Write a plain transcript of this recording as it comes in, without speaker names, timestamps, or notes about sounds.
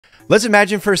Let's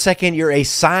imagine for a second you're a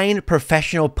signed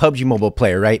professional PUBG Mobile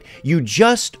player, right? You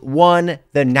just won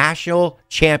the national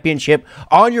championship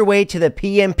on your way to the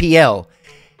PMPL,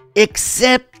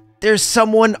 except there's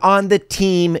someone on the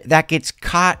team that gets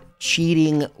caught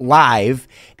cheating live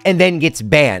and then gets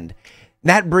banned.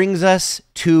 That brings us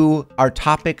to our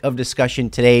topic of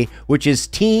discussion today, which is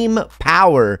team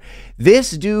power. This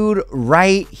dude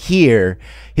right here,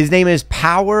 his name is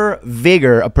Power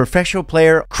Vigor, a professional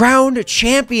player, crowned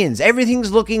champions.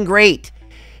 Everything's looking great,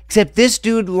 except this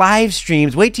dude live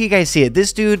streams. Wait till you guys see it.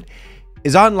 This dude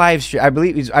is on live stream. I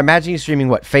imagine he's streaming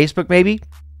what, Facebook maybe?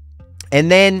 And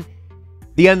then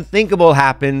the unthinkable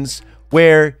happens,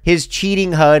 where his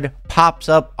cheating HUD pops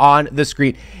up on the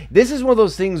screen. This is one of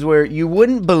those things where you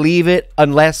wouldn't believe it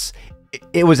unless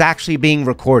it was actually being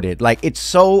recorded. Like, it's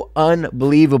so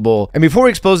unbelievable. And before we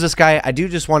expose this guy, I do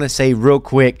just want to say real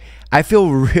quick, I feel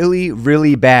really,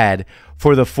 really bad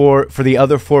for the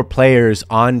other 4 players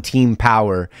on Team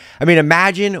Power. I mean,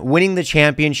 imagine winning the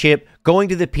championship, going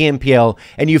to the PMPL,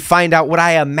 and you find out what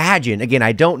I imagine. Again,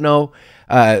 I don't know.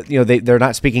 They're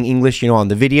not speaking English, on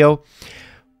the video.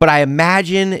 But I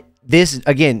imagine this,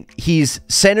 again, he's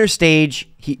center stage.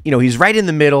 He's right in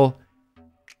the middle,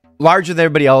 larger than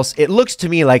everybody else. It looks to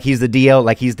me like he's the DL,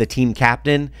 like he's the team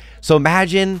captain. So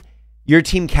imagine your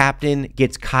team captain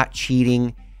gets caught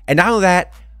cheating. And not only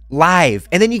that, live.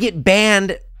 And then you get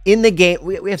banned in the game.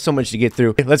 We have so much to get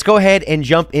through. Let's go ahead and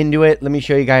jump into it. Let me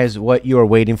show you guys what you are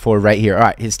waiting for right here. All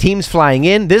right, his team's flying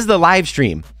in. This is the live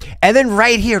stream. And then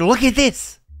right here, look at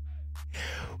this.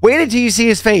 Wait until you see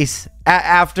his face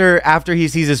after he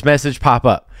sees this message pop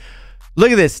up.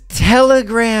 Look at this.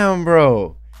 Telegram,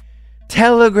 bro.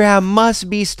 Telegram must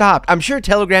be stopped. I'm sure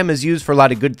Telegram is used for a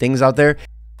lot of good things out there.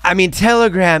 I mean,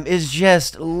 Telegram is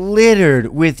just littered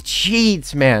with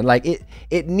cheats, man. Like,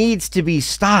 it needs to be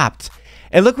stopped.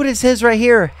 And look what it says right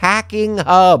here. Hacking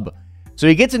Hub. So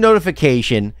he gets a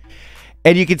notification,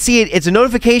 and you can see it's a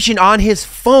notification on his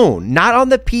phone, not on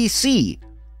the PC.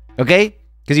 Okay?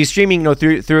 Because he's streaming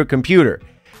through a computer.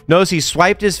 Notice he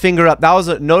swiped his finger up. That was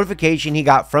a notification he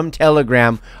got from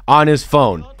Telegram on his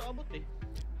phone.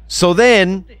 So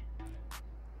he's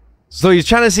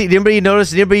trying to see, did anybody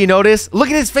notice? Did anybody notice? Look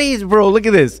at his face, bro. Look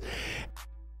at this.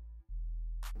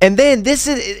 And then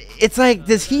it's like,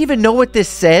 does he even know what this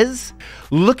says?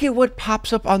 Look at what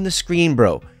pops up on the screen,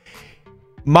 bro.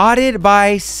 Modded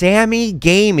by Sammy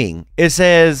Gaming. It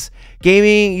says,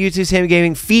 gaming, YouTube Sammy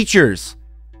Gaming, features.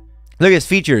 Look at his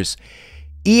features.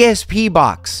 ESP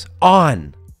box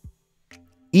on.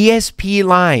 ESP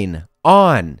line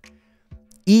on.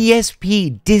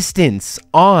 ESP distance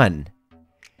on.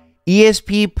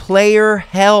 ESP player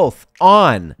health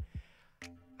on.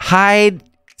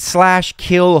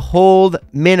 Hide/kill hold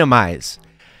minimize.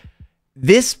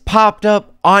 This popped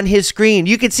up on his screen.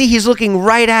 You can see he's looking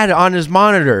right at it on his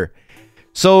monitor.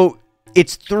 So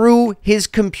it's through his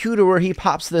computer where he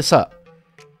pops this up.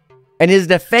 And his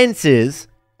defense is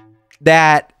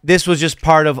that this was just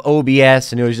part of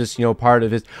OBS and it was just, part of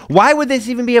his. Why would this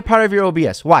even be a part of your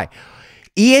OBS? Why?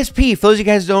 ESP, for those of you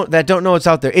guys that don't know what's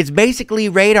out there, it's basically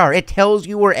radar. It tells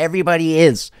you where everybody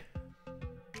is.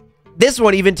 This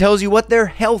one even tells you what their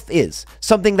health is,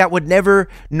 something that would never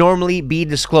normally be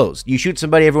disclosed. You shoot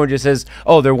somebody, everyone just says,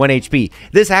 oh, they're 1 HP.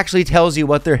 This actually tells you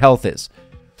what their health is,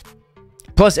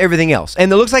 plus everything else.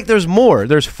 And it looks like there's more.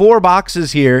 There's 4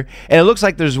 boxes here, and it looks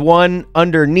like there's one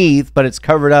underneath, but it's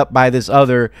covered up by this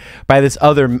other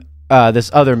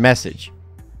message.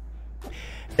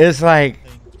 It's like,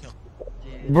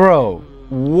 bro,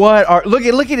 what are, look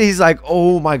at it. He's like,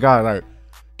 oh my God. Like,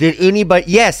 did anybody?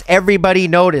 Yes, everybody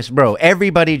noticed, bro.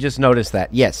 Everybody just noticed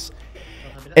that. Yes.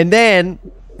 And then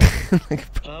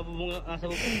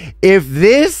if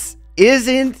this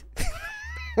isn't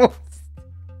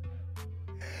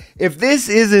if this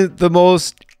isn't the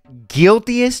most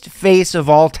guiltiest face of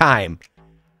all time,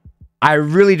 I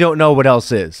really don't know what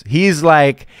else is. He's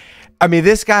like, I mean,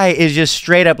 this guy is just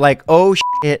straight up like, oh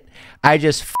shit, I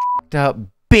just fucked up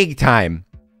big time.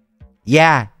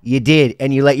 Yeah, you did,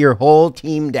 and you let your whole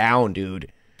team down,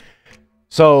 dude.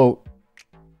 So,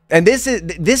 and this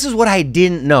is what I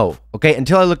didn't know, okay,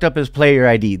 until I looked up his player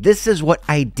ID. This is what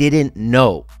I didn't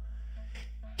know.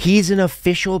 He's an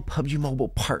official PUBG Mobile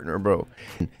partner, bro.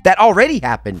 That already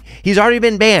happened. He's already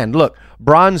been banned. Look,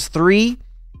 bronze 3,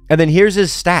 and then here's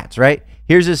his stats, right?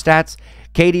 Here's his stats.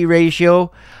 KD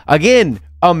ratio. Again,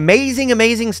 amazing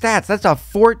stats. That's a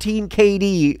 14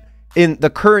 KD in the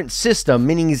current system,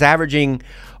 meaning he's averaging,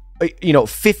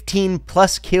 15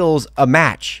 plus kills a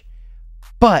match.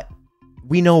 But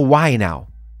we know why now,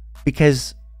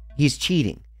 because he's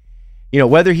cheating. You know,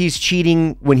 whether he's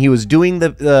cheating when he was doing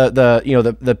the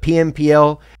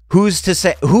PMPL, who's to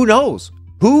say? Who knows?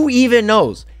 Who even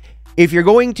knows? If you're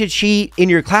going to cheat in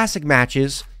your classic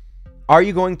matches, are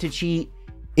you going to cheat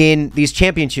in these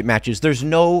championship matches? There's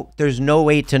no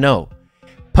way to know.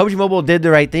 PUBG Mobile did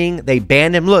the right thing. They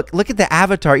banned him. Look at the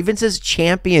avatar. It even says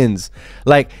champions.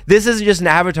 Like, this isn't just an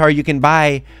avatar you can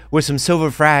buy with some silver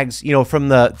frags, you know, from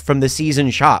the season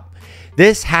shop.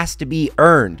 This has to be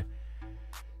earned.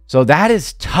 So that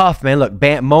is tough, man. Look,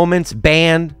 moments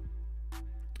banned.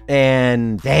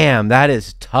 And damn, that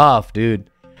is tough, dude.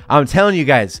 I'm telling you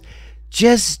guys,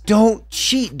 just don't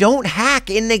cheat. Don't hack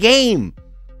in the game.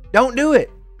 Don't do it.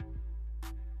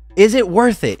 Is it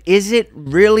worth it? Is it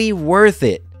really worth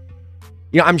it?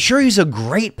 You know, I'm sure he's a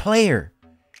great player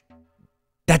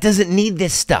that doesn't need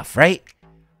this stuff, right?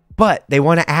 But they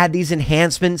want to add these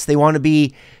enhancements. They want to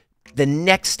be the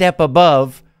next step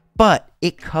above, but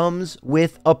it comes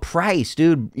with a price,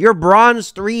 dude. You're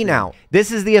bronze 3 now. This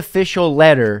is the official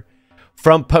letter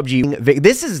from PUBG.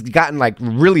 This has gotten like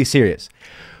really serious.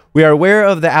 We are aware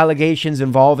of the allegations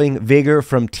involving Vigor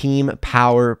from Team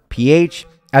Power PH.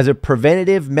 As a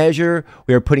preventative measure,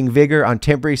 we are putting Vigor on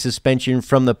temporary suspension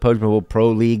from the PUBG Mobile Pro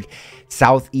League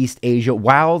Southeast Asia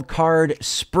Wildcard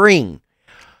Spring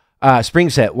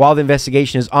set while the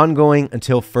investigation is ongoing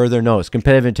until further notice.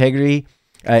 Competitive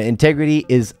integrity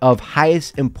is of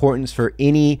highest importance for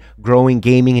any growing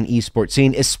gaming and esports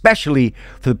scene, especially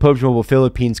for the PUBG Mobile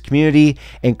Philippines community,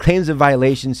 and claims of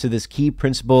violations to this key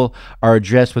principle are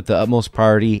addressed with the utmost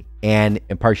priority and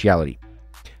impartiality.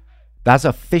 That's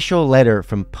official letter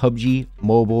from PUBG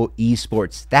Mobile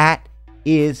Esports. That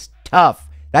is tough.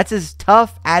 That's as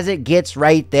tough as it gets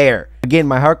right there. Again,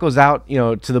 my heart goes out, you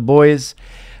know, to the boys.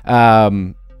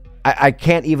 I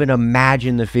can't even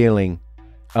imagine the feeling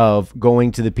of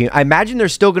going to the PM. I imagine they're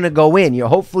still going to go in. You know,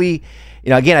 hopefully,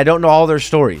 you know, again, I don't know all their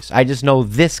stories. I just know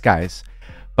this guy's,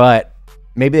 but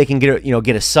maybe they can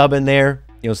get a sub in there,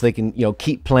 you know, so they can, you know,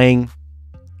 keep playing,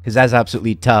 because that's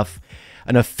absolutely tough.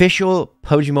 An official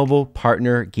PUBG Mobile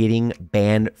partner getting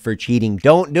banned for cheating.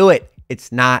 Don't do it.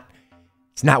 It's not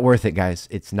worth it, guys.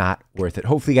 It's not worth it.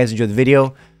 Hopefully you guys enjoyed the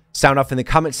video. Sound off in the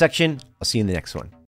comment section. I'll see you in the next one.